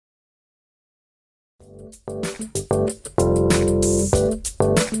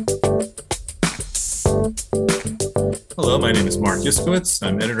Hello, my name is Mark Yiskowitz.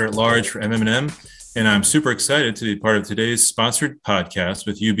 I'm editor-at-large for MM&M, and I'm super excited to be part of today's sponsored podcast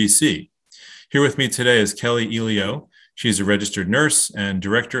with UBC. Here with me today is Kelly Elio. She's a registered nurse and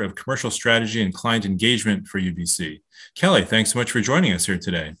director of commercial strategy and client engagement for UBC. Kelly, thanks so much for joining us here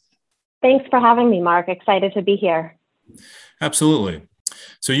today. Thanks for having me, Mark. Excited to be here. Absolutely.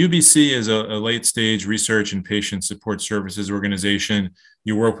 So UBC is a late-stage research and patient support services organization.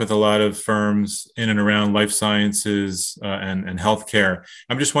 You work with a lot of firms in and around life sciences and healthcare.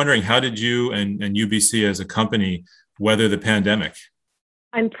 I'm just wondering, how did you and UBC as a company weather the pandemic?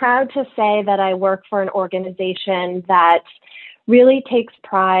 I'm proud to say that I work for an organization that really takes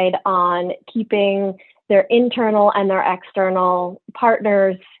pride on keeping their internal and their external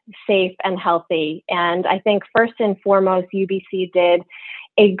partners safe and healthy. And I think first and foremost, UBC did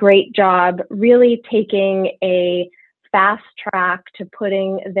a great job really taking a fast track to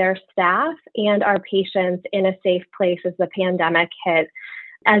putting their staff and our patients in a safe place as the pandemic hit.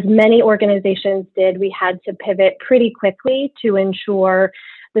 As many organizations did, we had to pivot pretty quickly to ensure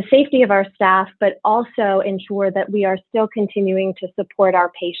the safety of our staff, but also ensure that we are still continuing to support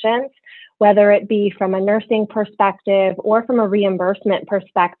our patients, whether it be from a nursing perspective or from a reimbursement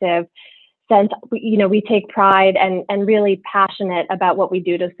perspective, since we take pride and really passionate about what we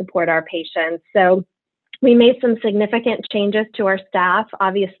do to support our patients. So we made some significant changes to our staff,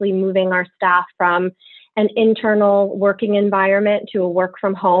 obviously moving our staff from an internal working environment to a work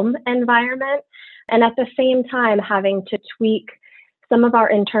from home environment, and at the same time having to tweak some of our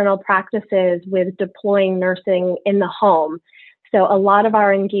internal practices with deploying nursing in the home. So a lot of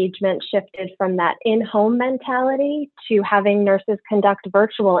our engagement shifted from that in-home mentality to having nurses conduct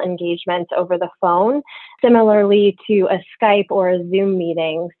virtual engagements over the phone, similarly to a Skype or a Zoom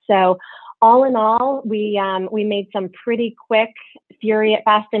meeting. So all in all, we made some pretty quick,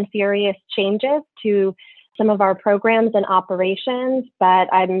 fast and furious changes to some of our programs and operations, but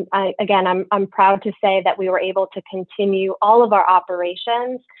I'm proud to say that we were able to continue all of our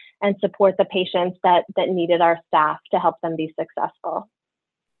operations and support the patients that needed our staff to help them be successful.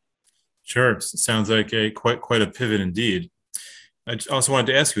 Sure, sounds like quite a pivot indeed. I also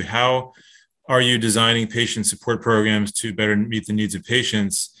wanted to ask you, how are you designing patient support programs to better meet the needs of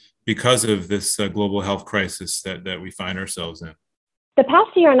patients because of this global health crisis that we find ourselves in? The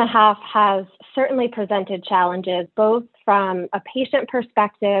past year and a half has certainly presented challenges, both from a patient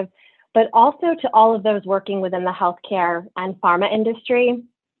perspective, but also to all of those working within the healthcare and pharma industry.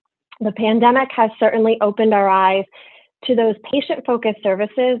 The pandemic has certainly opened our eyes to those patient-focused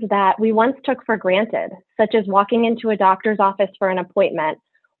services that we once took for granted, such as walking into a doctor's office for an appointment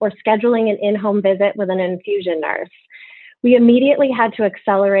or scheduling an in-home visit with an infusion nurse. We immediately had to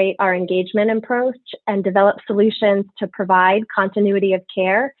accelerate our engagement approach and develop solutions to provide continuity of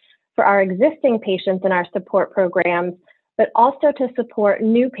care for our existing patients in our support programs, but also to support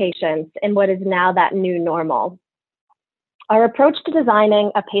new patients in what is now that new normal. Our approach to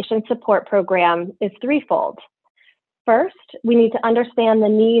designing a patient support program is threefold. First, we need to understand the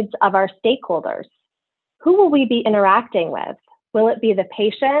needs of our stakeholders. Who will we be interacting with? Will it be the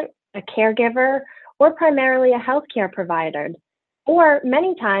patient, a caregiver, or primarily a healthcare provider? Or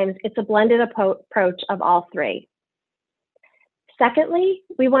many times it's a blended approach of all three. Secondly,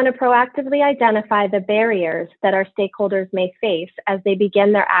 we want to proactively identify the barriers that our stakeholders may face as they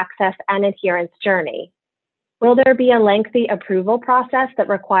begin their access and adherence journey. Will there be a lengthy approval process that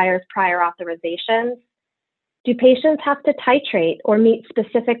requires prior authorizations? Do patients have to titrate or meet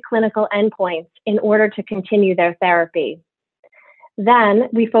specific clinical endpoints in order to continue their therapy? Then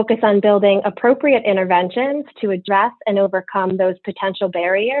we focus on building appropriate interventions to address and overcome those potential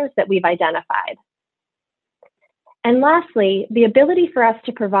barriers that we've identified. And lastly, the ability for us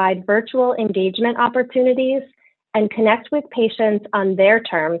to provide virtual engagement opportunities and connect with patients on their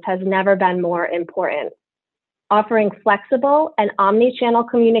terms has never been more important. Offering flexible and omni-channel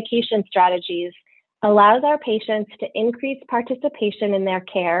communication strategies allows our patients to increase participation in their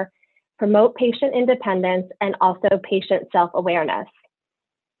care, promote patient independence, and also patient self-awareness.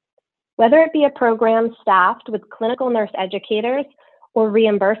 Whether it be a program staffed with clinical nurse educators or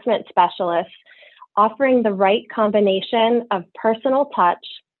reimbursement specialists, offering the right combination of personal touch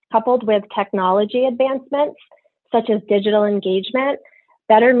coupled with technology advancements, such as digital engagement,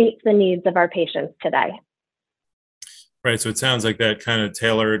 better meets the needs of our patients today. Right, so it sounds like that kind of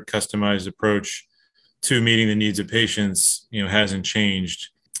tailored, customized approach to meeting the needs of patients, hasn't changed.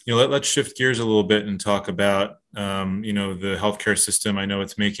 Let's shift gears a little bit and talk about, the healthcare system. I know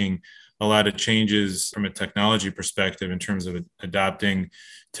it's making a lot of changes from a technology perspective in terms of adopting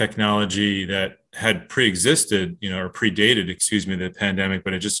technology that had pre-existed, or predated, excuse me, the pandemic,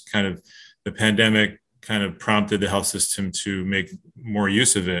 but the pandemic kind of prompted the health system to make more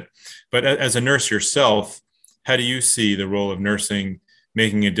use of it. But as a nurse yourself, how do you see the role of nursing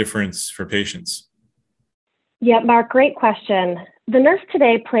making a difference for patients? Yeah, Mark, great question. The nurse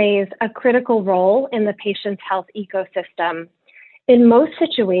today plays a critical role in the patient's health ecosystem. In most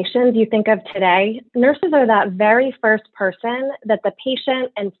situations you think of today, nurses are that very first person that the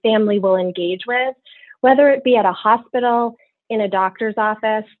patient and family will engage with, whether it be at a hospital, in a doctor's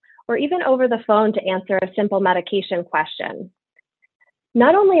office, or even over the phone to answer a simple medication question.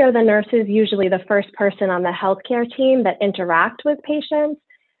 Not only are the nurses usually the first person on the healthcare team that interact with patients,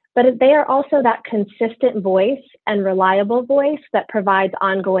 but they are also that consistent voice and reliable voice that provides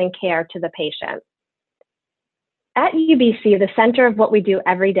ongoing care to the patient. At UBC, the center of what we do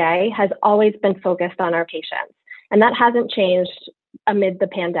every day has always been focused on our patients, and that hasn't changed amid the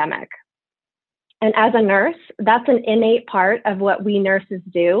pandemic. And as a nurse, that's an innate part of what we nurses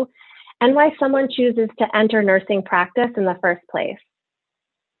do and why someone chooses to enter nursing practice in the first place.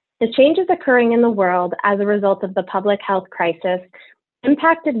 The changes occurring in the world as a result of the public health crisis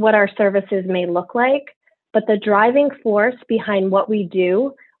impacted what our services may look like, but the driving force behind what we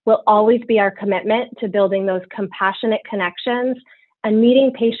do will always be our commitment to building those compassionate connections and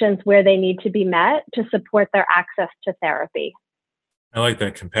meeting patients where they need to be met to support their access to therapy. I like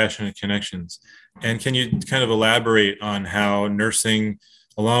that, compassionate connections. And can you kind of elaborate on how nursing,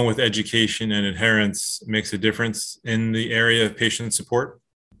 along with education and adherence, makes a difference in the area of patient support?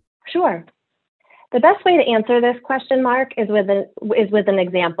 Sure. The best way to answer this question, Mark, is with an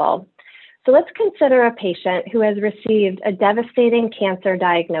example. So let's consider a patient who has received a devastating cancer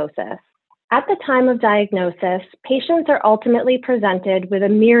diagnosis. At the time of diagnosis, patients are ultimately presented with a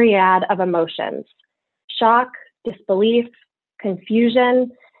myriad of emotions: shock, disbelief,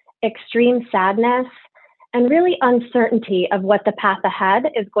 confusion, extreme sadness, and really uncertainty of what the path ahead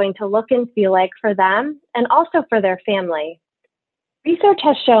is going to look and feel like for them and also for their family. Research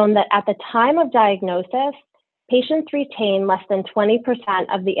has shown that at the time of diagnosis, patients retain less than 20%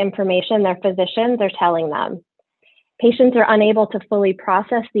 of the information their physicians are telling them. Patients are unable to fully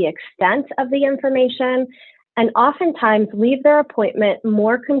process the extent of the information and oftentimes leave their appointment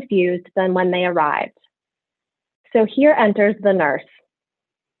more confused than when they arrived. So here enters the nurse.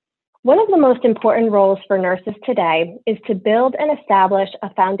 One of the most important roles for nurses today is to build and establish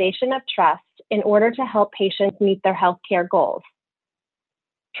a foundation of trust in order to help patients meet their healthcare goals.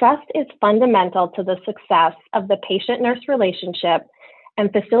 Trust is fundamental to the success of the patient-nurse relationship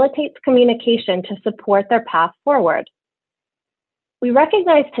and facilitates communication to support their path forward. We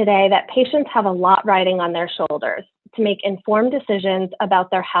recognize today that patients have a lot riding on their shoulders to make informed decisions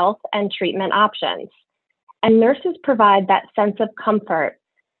about their health and treatment options. And nurses provide that sense of comfort,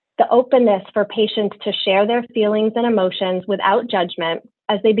 the openness for patients to share their feelings and emotions without judgment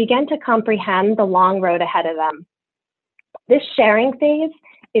as they begin to comprehend the long road ahead of them. This sharing phase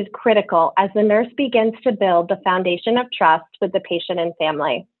is critical as the nurse begins to build the foundation of trust with the patient and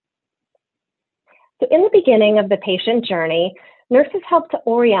family. So in the beginning of the patient journey, nurses help to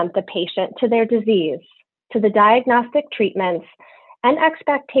orient the patient to their disease, to the diagnostic treatments, and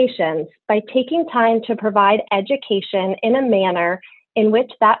expectations by taking time to provide education in a manner in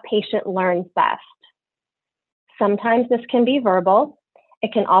which that patient learns best. Sometimes this can be verbal.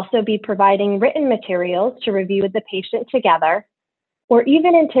 It can also be providing written materials to review with the patient together, or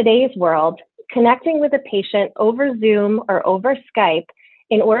even in today's world, connecting with a patient over Zoom or over Skype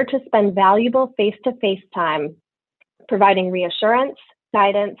in order to spend valuable face-to-face time, providing reassurance,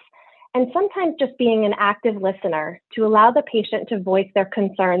 guidance, and sometimes just being an active listener to allow the patient to voice their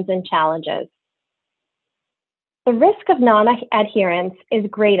concerns and challenges. The risk of non-adherence is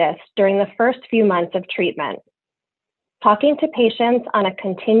greatest during the first few months of treatment. Talking to patients on a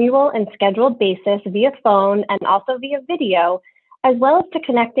continual and scheduled basis via phone and also via video, as well as to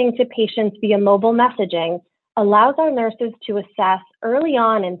connecting to patients via mobile messaging, allows our nurses to assess early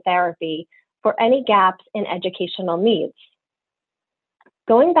on in therapy for any gaps in educational needs.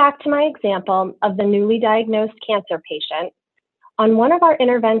 Going back to my example of the newly diagnosed cancer patient, on one of our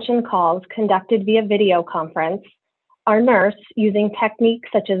intervention calls conducted via video conference, our nurse, using techniques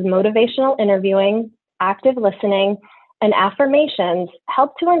such as motivational interviewing, active listening, and affirmations,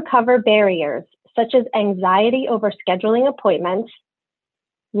 helped to uncover barriers such as anxiety over scheduling appointments,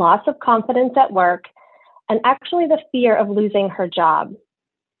 loss of confidence at work, and actually the fear of losing her job.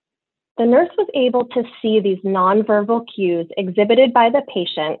 The nurse was able to see these nonverbal cues exhibited by the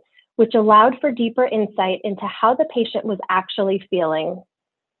patient, which allowed for deeper insight into how the patient was actually feeling.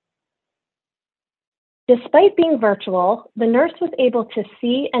 Despite being virtual, the nurse was able to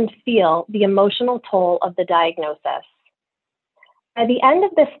see and feel the emotional toll of the diagnosis. By the end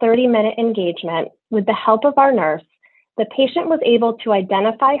of this 30-minute engagement, with the help of our nurse, the patient was able to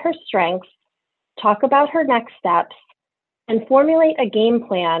identify her strengths, talk about her next steps, and formulate a game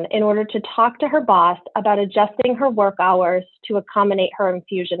plan in order to talk to her boss about adjusting her work hours to accommodate her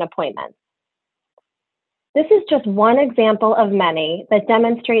infusion appointments. This is just one example of many that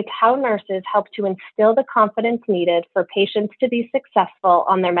demonstrates how nurses help to instill the confidence needed for patients to be successful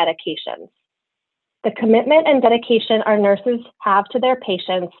on their medications. The commitment and dedication our nurses have to their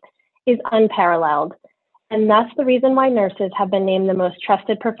patients is unparalleled, and that's the reason why nurses have been named the most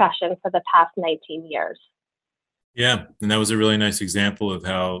trusted profession for the past 19 years. Yeah, and that was a really nice example of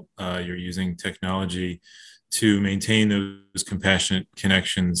how you're using technology to maintain those compassionate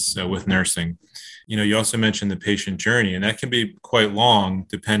connections with nursing. You also mentioned the patient journey, and that can be quite long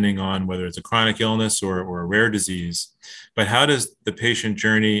depending on whether it's a chronic illness or a rare disease. But how does the patient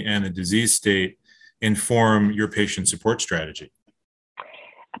journey and the disease state inform your patient support strategy?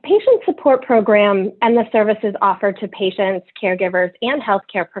 A patient support program and the services offered to patients, caregivers, and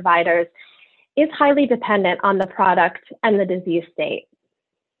healthcare providers is highly dependent on the product and the disease state.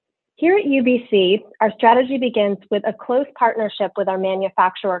 Here at UBC, our strategy begins with a close partnership with our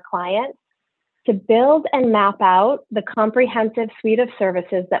manufacturer clients to build and map out the comprehensive suite of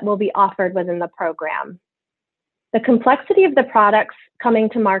services that will be offered within the program. The complexity of the products coming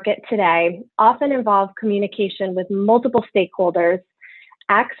to market today often involve communication with multiple stakeholders,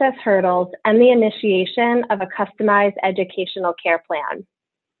 access hurdles, and the initiation of a customized educational care plan.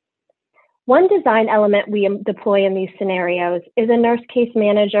 One design element we deploy in these scenarios is a nurse case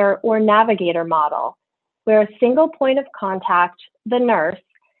manager or navigator model, where a single point of contact, the nurse,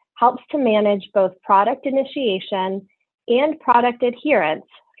 helps to manage both product initiation and product adherence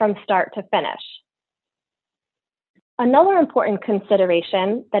from start to finish. Another important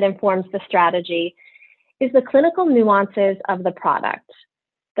consideration that informs the strategy is the clinical nuances of the product,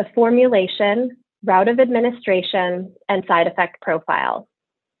 the formulation, route of administration, and side effect profile.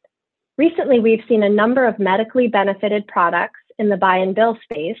 Recently, we've seen a number of medically benefited products in the buy and bill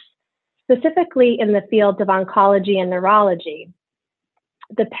space, specifically in the fields of oncology and neurology.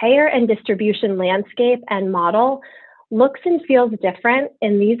 The payer and distribution landscape and model looks and feels different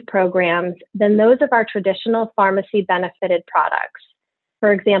in these programs than those of our traditional pharmacy benefited products.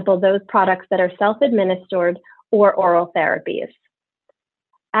 For example, those products that are self-administered or oral therapies.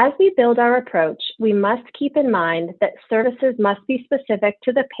 As we build our approach, we must keep in mind that services must be specific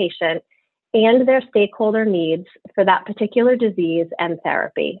to the patient and their stakeholder needs for that particular disease and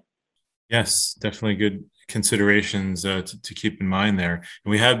therapy. Yes, definitely good considerations to keep in mind there.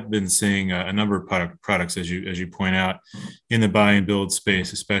 And we have been seeing a number of products, as you point out, in the buy and build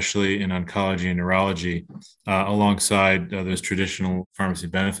space, especially in oncology and neurology, alongside those traditional pharmacy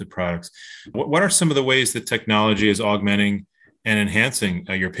benefit products. What are some of the ways that technology is augmenting and enhancing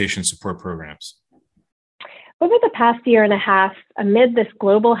your patient support programs? Over the past year and a half, amid this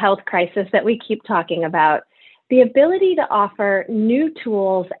global health crisis that we keep talking about, the ability to offer new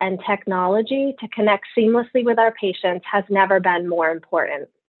tools and technology to connect seamlessly with our patients has never been more important.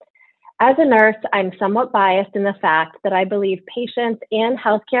 As a nurse, I'm somewhat biased in the fact that I believe patients and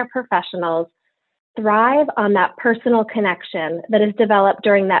healthcare professionals thrive on that personal connection that is developed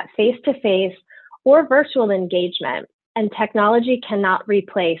during that face-to-face or virtual engagement, and technology cannot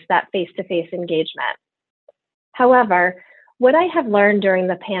replace that face-to-face engagement. However, what I have learned during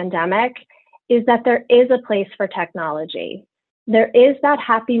the pandemic is that there is a place for technology. There is that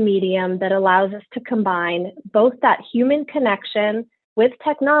happy medium that allows us to combine both that human connection with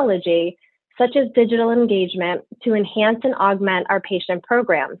technology, such as digital engagement, to enhance and augment our patient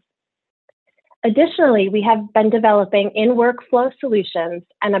programs. Additionally, we have been developing in-workflow solutions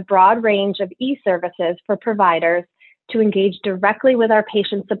and a broad range of e-services for providers to engage directly with our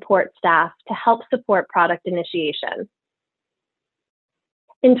patient support staff to help support product initiation.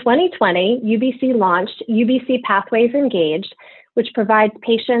 In 2020, UBC launched UBC Pathways Engaged, which provides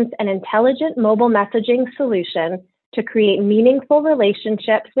patients an intelligent mobile messaging solution to create meaningful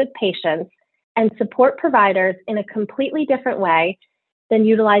relationships with patients and support providers in a completely different way than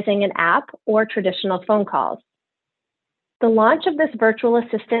utilizing an app or traditional phone calls. The launch of this virtual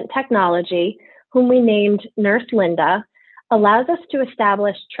assistant technology, whom we named Nurse Linda, allows us to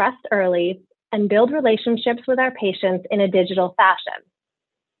establish trust early and build relationships with our patients in a digital fashion.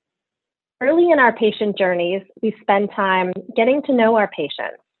 Early in our patient journeys, we spend time getting to know our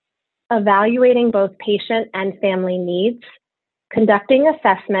patients, evaluating both patient and family needs, conducting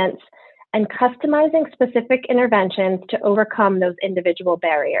assessments, and customizing specific interventions to overcome those individual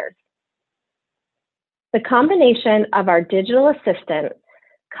barriers. The combination of our digital assistant,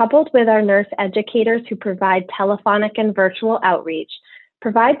 coupled with our nurse educators who provide telephonic and virtual outreach,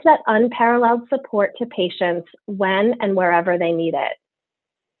 provides that unparalleled support to patients when and wherever they need it.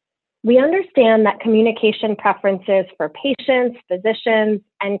 We understand that communication preferences for patients, physicians,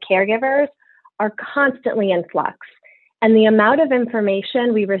 and caregivers are constantly in flux, and the amount of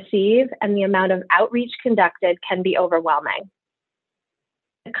information we receive and the amount of outreach conducted can be overwhelming.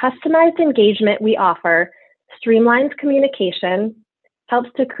 The customized engagement we offer streamlines communication, helps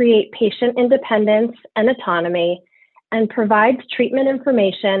to create patient independence and autonomy, and provides treatment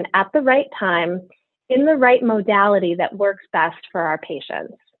information at the right time in the right modality that works best for our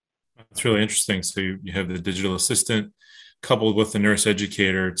patients. That's really interesting. So you have the digital assistant coupled with the nurse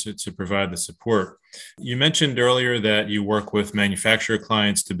educator to provide the support. You mentioned earlier that you work with manufacturer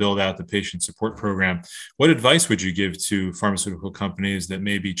clients to build out the patient support program. What advice would you give to pharmaceutical companies that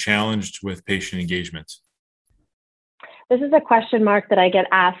may be challenged with patient engagement? This is a question, Mark, that I get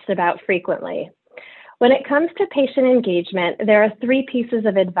asked about frequently. When it comes to patient engagement, there are 3 pieces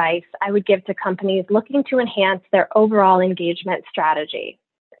of advice I would give to companies looking to enhance their overall engagement strategy.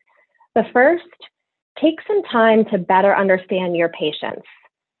 The first, take some time to better understand your patients.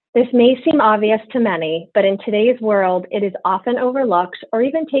 This may seem obvious to many, but in today's world, it is often overlooked or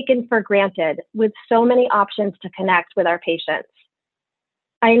even taken for granted with so many options to connect with our patients.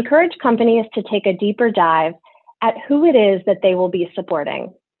 I encourage companies to take a deeper dive at who it is that they will be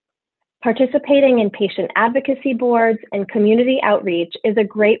supporting. Participating in patient advocacy boards and community outreach is a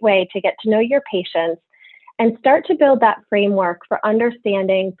great way to get to know your patients and start to build that framework for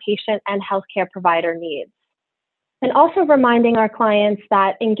understanding patient and healthcare provider needs. And also reminding our clients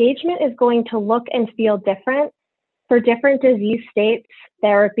that engagement is going to look and feel different for different disease states,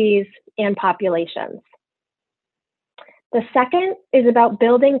 therapies, and populations. The second is about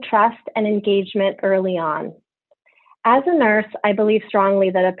building trust and engagement early on. As a nurse, I believe strongly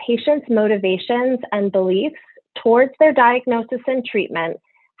that a patient's motivations and beliefs towards their diagnosis and treatment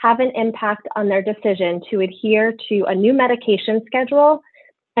have an impact on their decision to adhere to a new medication schedule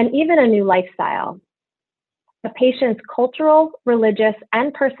and even a new lifestyle. A patient's cultural, religious,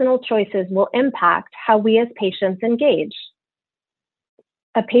 and personal choices will impact how we as patients engage.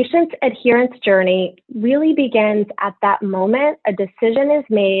 A patient's adherence journey really begins at that moment a decision is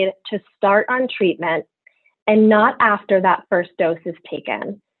made to start on treatment and not after that first dose is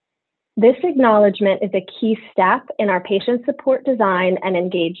taken. This acknowledgement is a key step in our patient support design and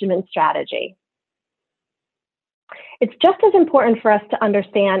engagement strategy. It's just as important for us to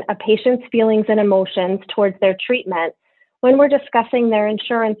understand a patient's feelings and emotions towards their treatment when we're discussing their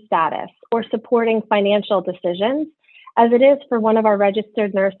insurance status or supporting financial decisions as it is for one of our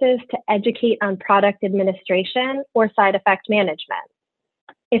registered nurses to educate on product administration or side effect management.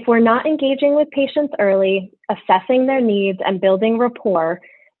 If we're not engaging with patients early, assessing their needs, and building rapport,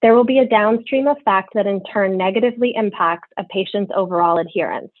 there will be a downstream effect that in turn negatively impacts a patient's overall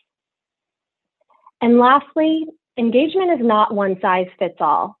adherence. And lastly, engagement is not one size fits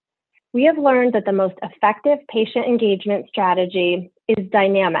all. We have learned that the most effective patient engagement strategy is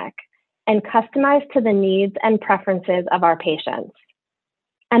dynamic and customized to the needs and preferences of our patients.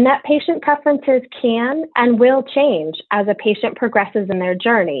 And that patient preferences can and will change as a patient progresses in their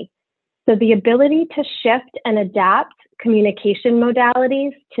journey. So the ability to shift and adapt communication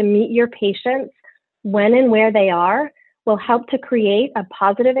modalities to meet your patients when and where they are will help to create a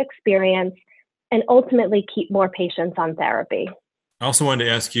positive experience and ultimately keep more patients on therapy. I also wanted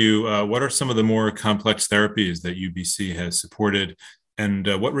to ask you, what are some of the more complex therapies that UBC has supported, and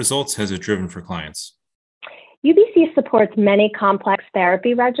what results has it driven for clients? UBC supports many complex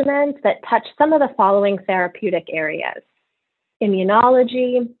therapy regimens that touch some of the following therapeutic areas: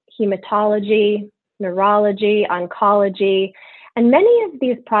 immunology, hematology, neurology, oncology, and many of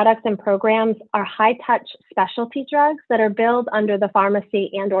these products and programs are high-touch specialty drugs that are billed under the pharmacy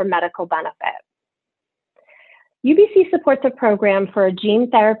and/or medical benefit. UBC supports a program for a gene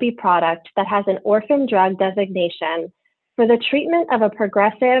therapy product that has an orphan drug designation for the treatment of a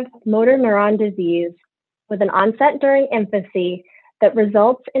progressive motor neuron disease with an onset during infancy that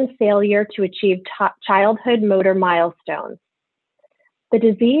results in failure to achieve childhood motor milestones. The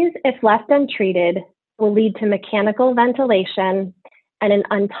disease, if left untreated, will lead to mechanical ventilation and an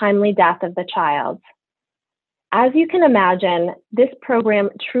untimely death of the child. As you can imagine, this program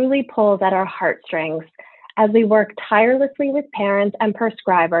truly pulls at our heartstrings as we work tirelessly with parents and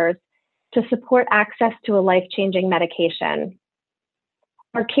prescribers to support access to a life-changing medication.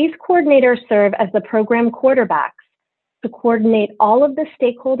 Our case coordinators serve as the program quarterbacks to coordinate all of the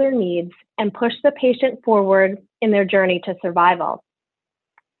stakeholder needs and push the patient forward in their journey to survival.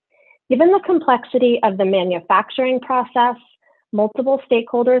 Given the complexity of the manufacturing process, multiple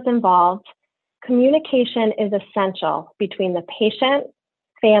stakeholders involved, communication is essential between the patient,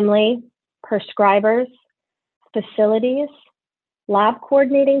 family, prescribers, facilities, lab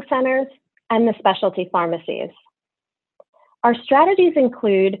coordinating centers, and the specialty pharmacies. Our strategies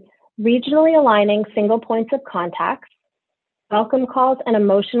include regionally aligning single points of contact, welcome calls and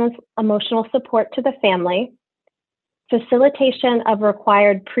emotional support to the family, facilitation of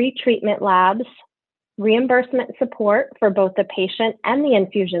required pre-treatment labs, reimbursement support for both the patient and the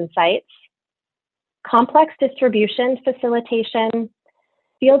infusion sites, complex distribution facilitation,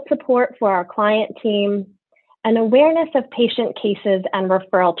 field support for our client team, and awareness of patient cases and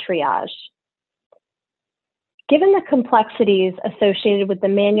referral triage. Given the complexities associated with the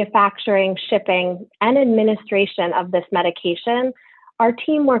manufacturing, shipping, and administration of this medication, our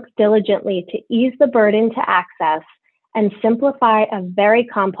team works diligently to ease the burden to access and simplify a very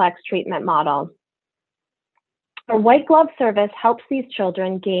complex treatment model. Our white glove service helps these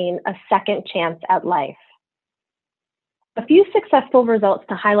children gain a second chance at life. A few successful results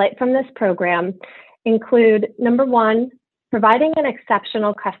to highlight from this program include, number one, providing an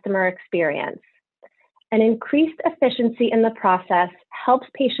exceptional customer experience. An increased efficiency in the process helps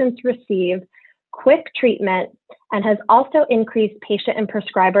patients receive quick treatment and has also increased patient and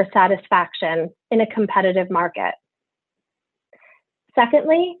prescriber satisfaction in a competitive market.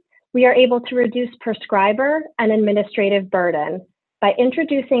 Secondly, we are able to reduce prescriber and administrative burden by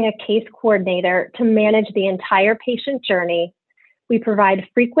introducing a case coordinator to manage the entire patient journey. We provide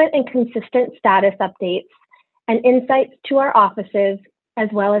frequent and consistent status updates and insights to our offices as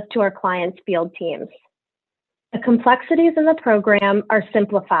well as to our clients' field teams. The complexities in the program are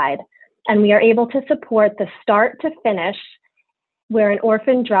simplified, and we are able to support the start to finish where an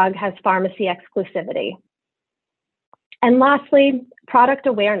orphan drug has pharmacy exclusivity. And lastly, product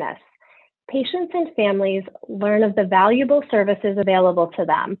awareness. Patients and families learn of the valuable services available to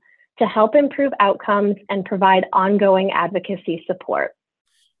them to help improve outcomes and provide ongoing advocacy support.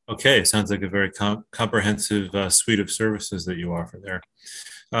 Okay, sounds like a very comprehensive suite of services that you offer there.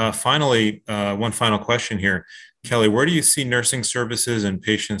 Finally, one final question here. Kelly, where do you see nursing services and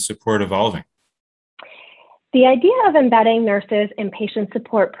patient support evolving? The idea of embedding nurses in patient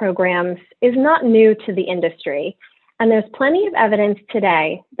support programs is not new to the industry, and there's plenty of evidence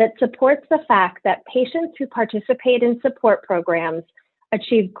today that supports the fact that patients who participate in support programs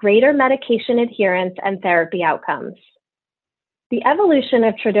achieve greater medication adherence and therapy outcomes. The evolution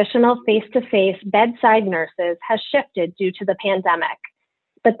of traditional face-to-face bedside nurses has shifted due to the pandemic,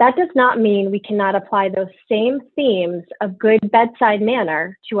 but that does not mean we cannot apply those same themes of good bedside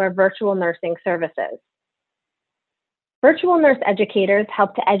manner to our virtual nursing services. Virtual nurse educators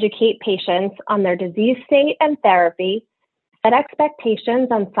help to educate patients on their disease state and therapy, set expectations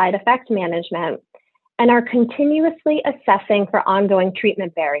on side effect management, and are continuously assessing for ongoing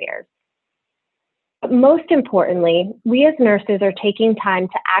treatment barriers. But most importantly, we as nurses are taking time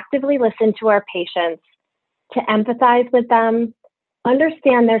to actively listen to our patients, to empathize with them,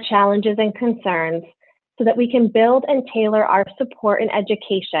 understand their challenges and concerns, so that we can build and tailor our support and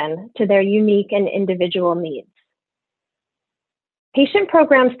education to their unique and individual needs. Patient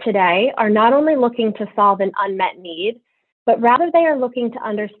programs today are not only looking to solve an unmet need, but rather they are looking to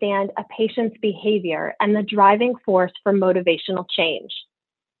understand a patient's behavior and the driving force for motivational change.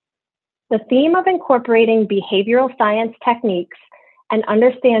 The theme of incorporating behavioral science techniques and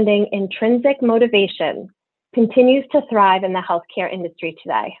understanding intrinsic motivation continues to thrive in the healthcare industry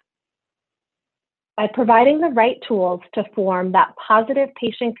today. By providing the right tools to form that positive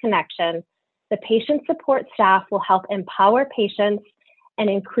patient connection, the patient support staff will help empower patients and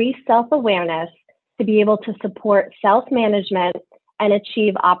increase self-awareness to be able to support self-management and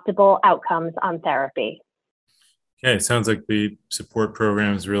achieve optimal outcomes on therapy. Okay, it sounds like the support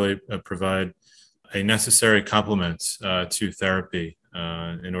programs really provide a necessary complement to therapy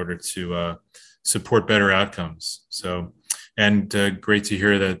in order to support better outcomes. So, and great to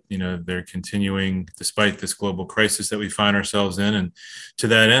hear that, they're continuing despite this global crisis that we find ourselves in. And to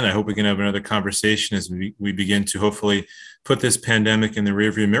that end, I hope we can have another conversation as we begin to hopefully put this pandemic in the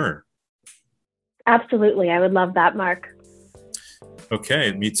rearview mirror. Absolutely. I would love that, Mark.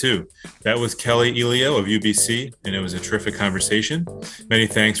 Okay, me too. That was Kelly Elio of UBC, and it was a terrific conversation. Many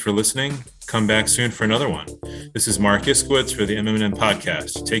thanks for listening. Come back soon for another one. This is Mark Iskowitz for the MMM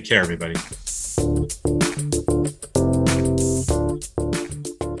podcast. Take care, everybody.